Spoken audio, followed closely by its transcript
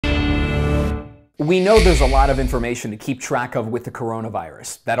We know there's a lot of information to keep track of with the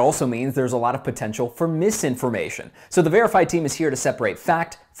coronavirus. That also means there's a lot of potential for misinformation. So the Verify team is here to separate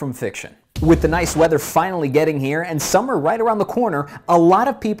fact from fiction. With the nice weather finally getting here and summer right around the corner, a lot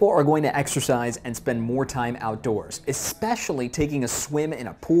of people are going to exercise and spend more time outdoors, especially taking a swim in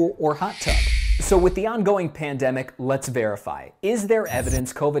a pool or hot tub. So with the ongoing pandemic, let's verify. Is there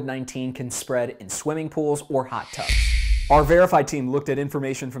evidence COVID-19 can spread in swimming pools or hot tubs? Our Verify team looked at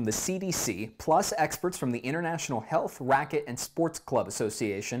information from the CDC, plus experts from the International Health, Racquet, and Sports Club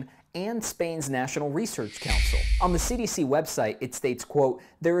Association, and Spain's National Research Council. On the CDC website, it states, quote,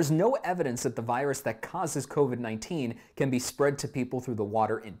 "There is no evidence that the virus that causes COVID-19 can be spread to people through the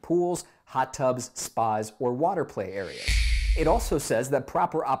water in pools, hot tubs, spas, or water play areas." It also says that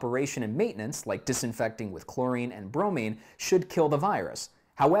proper operation and maintenance, like disinfecting with chlorine and bromine, should kill the virus.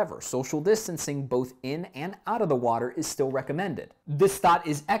 However, social distancing both in and out of the water is still recommended. This thought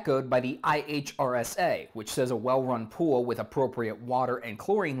is echoed by the IHRSA, which says a well-run pool with appropriate water and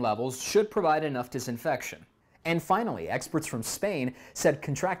chlorine levels should provide enough disinfection. And finally, experts from Spain said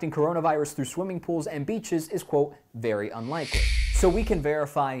contracting coronavirus through swimming pools and beaches is, quote, "very unlikely." So we can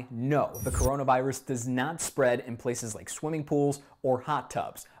verify, no, the coronavirus does not spread in places like swimming pools or hot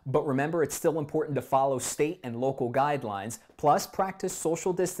tubs. But remember, it's still important to follow state and local guidelines, plus practice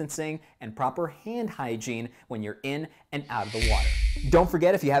social distancing and proper hand hygiene when you're in and out of the water. Don't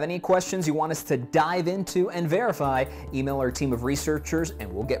forget, if you have any questions you want us to dive into and verify, email our team of researchers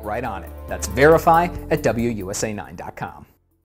and we'll get right on it. That's verify@WUSA9.com.